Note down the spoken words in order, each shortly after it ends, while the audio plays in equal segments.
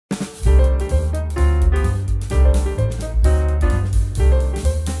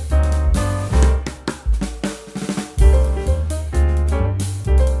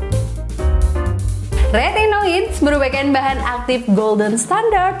Gratis merupakan bahan aktif golden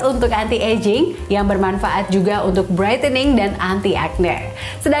standard untuk anti-aging yang bermanfaat juga untuk brightening dan anti-acne.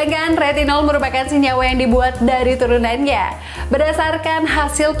 Sedangkan retinol merupakan senyawa yang dibuat dari turunannya. Berdasarkan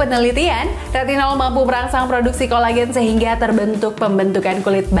hasil penelitian, retinol mampu merangsang produksi kolagen sehingga terbentuk pembentukan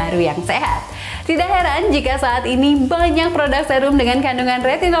kulit baru yang sehat. Tidak heran jika saat ini banyak produk serum dengan kandungan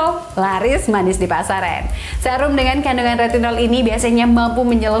retinol laris manis di pasaran. Serum dengan kandungan retinol ini biasanya mampu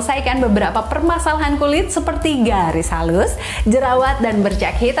menyelesaikan beberapa permasalahan kulit seperti garis halus, jerawat, dan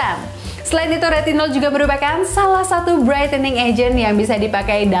bercak hitam. Selain itu, retinol juga merupakan salah satu brightening agent yang bisa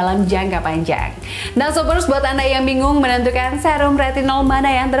dipakai dalam jangka panjang. Nah Shoppers, buat Anda yang bingung menentukan serum retinol mana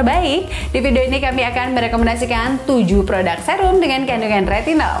yang terbaik, di video ini kami akan merekomendasikan 7 produk serum dengan kandungan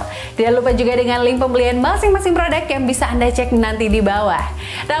retinol. Tidak lupa juga dengan link pembelian masing-masing produk yang bisa Anda cek nanti di bawah.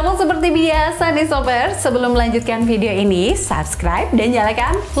 Namun seperti biasa nih Shoppers, sebelum melanjutkan video ini, subscribe dan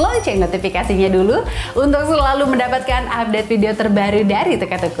nyalakan lonceng notifikasinya dulu untuk selalu mendapatkan update video terbaru dari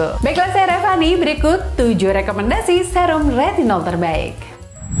teka-teko. Baiklah, saya Revani, berikut 7 rekomendasi serum retinol terbaik.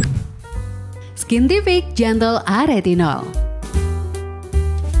 Skintific Gentle A Retinol.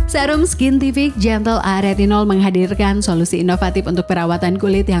 Serum Skintific Gentle A Retinol menghadirkan solusi inovatif untuk perawatan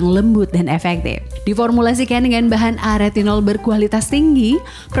kulit yang lembut dan efektif. Diformulasikan dengan bahan A retinol berkualitas tinggi,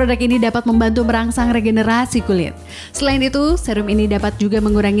 produk ini dapat membantu merangsang regenerasi kulit. Selain itu, serum ini dapat juga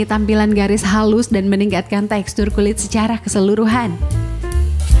mengurangi tampilan garis halus dan meningkatkan tekstur kulit secara keseluruhan.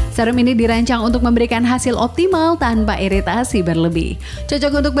 Serum ini dirancang untuk memberikan hasil optimal tanpa iritasi berlebih.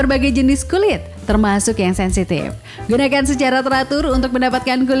 Cocok untuk berbagai jenis kulit, termasuk yang sensitif. Gunakan secara teratur untuk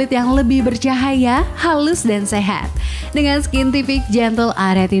mendapatkan kulit yang lebih bercahaya, halus, dan sehat. Dengan Skintific Gentle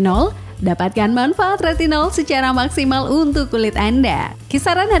A Retinol, dapatkan manfaat retinol secara maksimal untuk kulit Anda.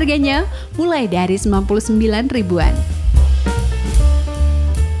 Kisaran harganya mulai dari 99 ribuan.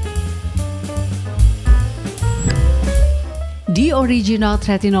 The Original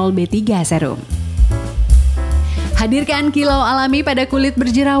Retinol B3 Serum. Hadirkan kilau alami pada kulit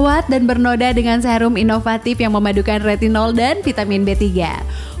berjerawat dan bernoda dengan serum inovatif yang memadukan retinol dan vitamin B3.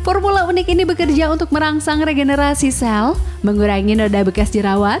 Formula unik ini bekerja untuk merangsang regenerasi sel, mengurangi noda bekas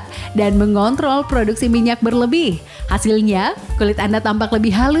jerawat, dan mengontrol produksi minyak berlebih. Hasilnya, kulit Anda tampak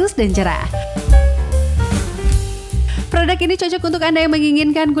lebih halus dan cerah. Produk ini cocok untuk Anda yang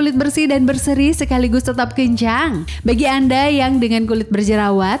menginginkan kulit bersih dan berseri sekaligus tetap kencang. Bagi Anda yang dengan kulit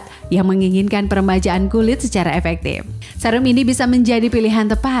berjerawat, yang menginginkan peremajaan kulit secara efektif, serum ini bisa menjadi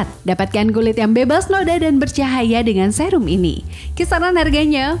pilihan tepat. Dapatkan kulit yang bebas noda dan bercahaya dengan serum ini. Kisaran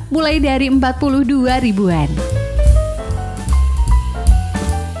harganya mulai dari 42 ribuan.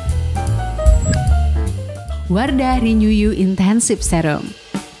 Wajah Renew You Intensive Serum.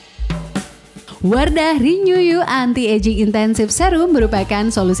 Wajah Renew You Anti-Aging Intensive Serum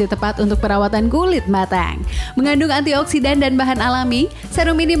merupakan solusi tepat untuk perawatan kulit matang. Mengandung antioksidan dan bahan alami,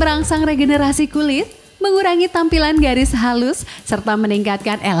 serum ini merangsang regenerasi kulit, mengurangi tampilan garis halus, serta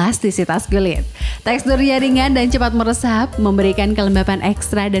meningkatkan elastisitas kulit. Teksturnya ringan dan cepat meresap, memberikan kelembapan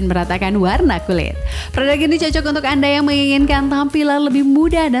ekstra dan meratakan warna kulit. Produk ini cocok untuk Anda yang menginginkan tampilan lebih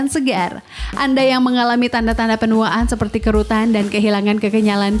muda dan segar. Anda yang mengalami tanda-tanda penuaan seperti kerutan dan kehilangan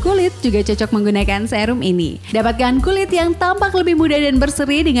kekenyalan kulit juga cocok menggunakan serum ini. Dapatkan kulit yang tampak lebih muda dan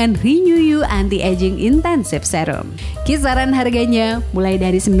berseri dengan Renew You Anti-Aging Intensive Serum. Kisaran harganya mulai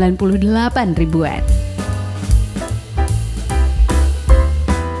dari 98 ribuan.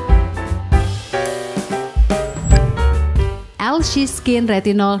 LC Skin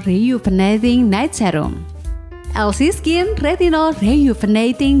Retinol Rejuvenating Night Serum. LC Skin Retinol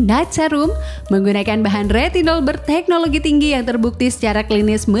Rejuvenating Night Serum menggunakan bahan retinol berteknologi tinggi yang terbukti secara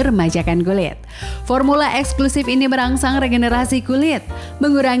klinis meremajakan kulit. Formula eksklusif ini merangsang regenerasi kulit,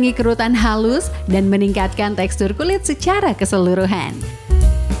 mengurangi kerutan halus, dan meningkatkan tekstur kulit secara keseluruhan.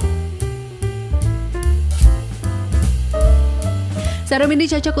 Serum ini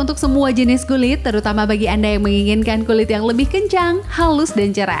cocok untuk semua jenis kulit, terutama bagi Anda yang menginginkan kulit yang lebih kencang, halus,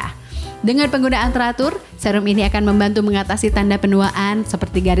 dan cerah. Dengan penggunaan teratur, serum ini akan membantu mengatasi tanda penuaan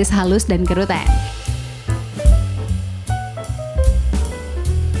seperti garis halus dan kerutan.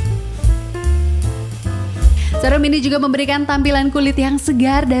 Serum ini juga memberikan tampilan kulit yang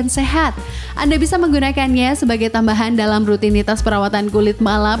segar dan sehat. Anda bisa menggunakannya sebagai tambahan dalam rutinitas perawatan kulit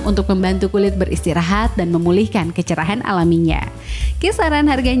malam untuk membantu kulit beristirahat dan memulihkan kecerahan alaminya. Kisaran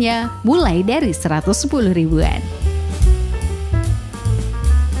harganya mulai dari 110 ribuan.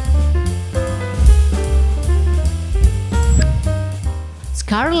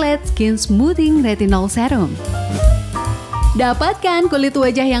 Scarlet Skin Smoothing Retinol Serum. Dapatkan kulit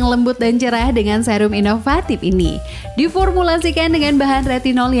wajah yang lembut dan cerah dengan serum inovatif ini. Diformulasikan dengan bahan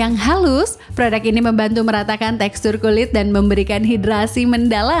retinol yang halus, Produk ini membantu meratakan tekstur kulit dan memberikan hidrasi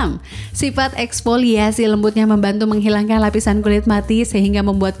mendalam. Sifat eksfoliasi lembutnya membantu menghilangkan lapisan kulit mati sehingga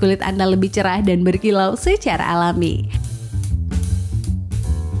membuat kulit Anda lebih cerah dan berkilau secara alami.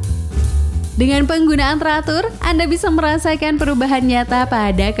 Dengan penggunaan teratur, Anda bisa merasakan perubahan nyata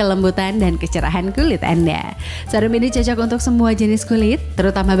pada kelembutan dan kecerahan kulit Anda. Serum ini cocok untuk semua jenis kulit,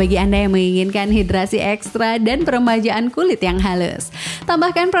 terutama bagi Anda yang menginginkan hidrasi ekstra dan peremajaan kulit yang halus.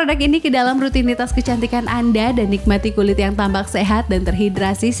 Tambahkan produk ini ke dalam rutinitas kecantikan Anda dan nikmati kulit yang tampak sehat dan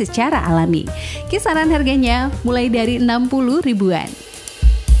terhidrasi secara alami. Kisaran harganya mulai dari 60 ribuan.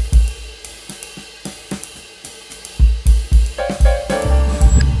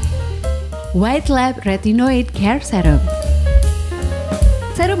 White Lab Retinoid Care Serum.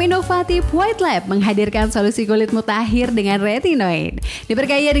 Serum inovatif White Lab menghadirkan solusi kulit mutakhir dengan retinoid.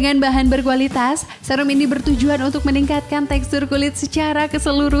 Diperkaya dengan bahan berkualitas, serum ini bertujuan untuk meningkatkan tekstur kulit secara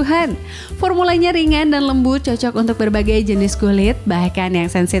keseluruhan. Formulanya ringan dan lembut, cocok untuk berbagai jenis kulit, bahkan yang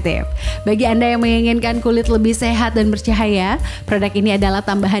sensitif. Bagi Anda yang menginginkan kulit lebih sehat dan bercahaya, produk ini adalah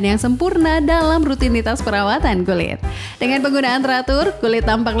tambahan yang sempurna dalam rutinitas perawatan kulit. Dengan penggunaan teratur, kulit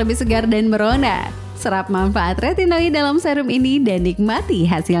tampak lebih segar dan merona. Serap manfaat retinoid dalam serum ini dan nikmati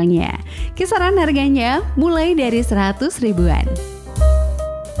hasilnya. Kisaran harganya mulai dari 100 ribuan.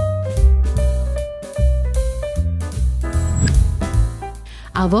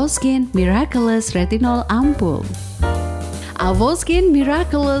 Avoskin Miraculous Retinol Ampul. Avoskin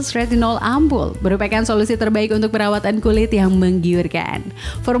Miraculous Retinol Ampul merupakan solusi terbaik untuk perawatan kulit yang menggiurkan.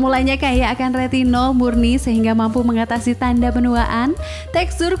 Formulanya kaya akan retinol murni sehingga mampu mengatasi tanda penuaan,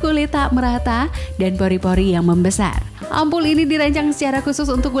 tekstur kulit tak merata, dan pori-pori yang membesar. Ampul ini dirancang secara khusus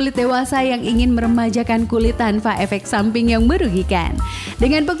untuk kulit dewasa yang ingin meremajakan kulit tanpa efek samping yang merugikan.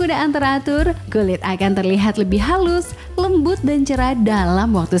 Dengan penggunaan teratur, kulit akan terlihat lebih halus, lembut, dan cerah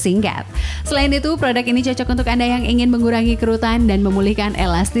dalam waktu singkat. Selain itu, produk ini cocok untuk Anda yang ingin mengurangi kerutan dan memulihkan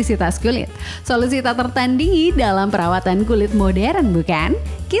elastisitas kulit. Solusi tak tertandingi dalam perawatan kulit modern, bukan?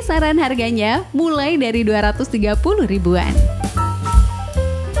 Kisaran harganya mulai dari 230 ribuan.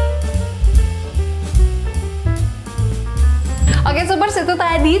 Oke Supers, itu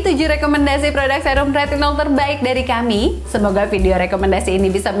tadi 7 rekomendasi produk serum retinol terbaik dari kami. Semoga video rekomendasi ini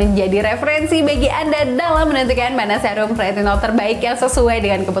bisa menjadi referensi bagi Anda dalam menentukan mana serum retinol terbaik yang sesuai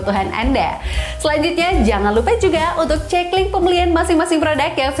dengan kebutuhan Anda. Selanjutnya, jangan lupa juga untuk cek link pembelian masing-masing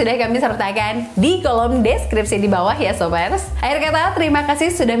produk yang sudah kami sertakan di kolom deskripsi di bawah ya Supers. Akhir kata, terima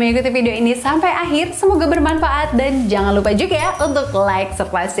kasih sudah mengikuti video ini sampai akhir. Semoga bermanfaat dan jangan lupa juga untuk like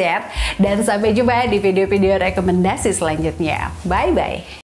serta share. Dan sampai jumpa di video-video rekomendasi selanjutnya. Bye-bye.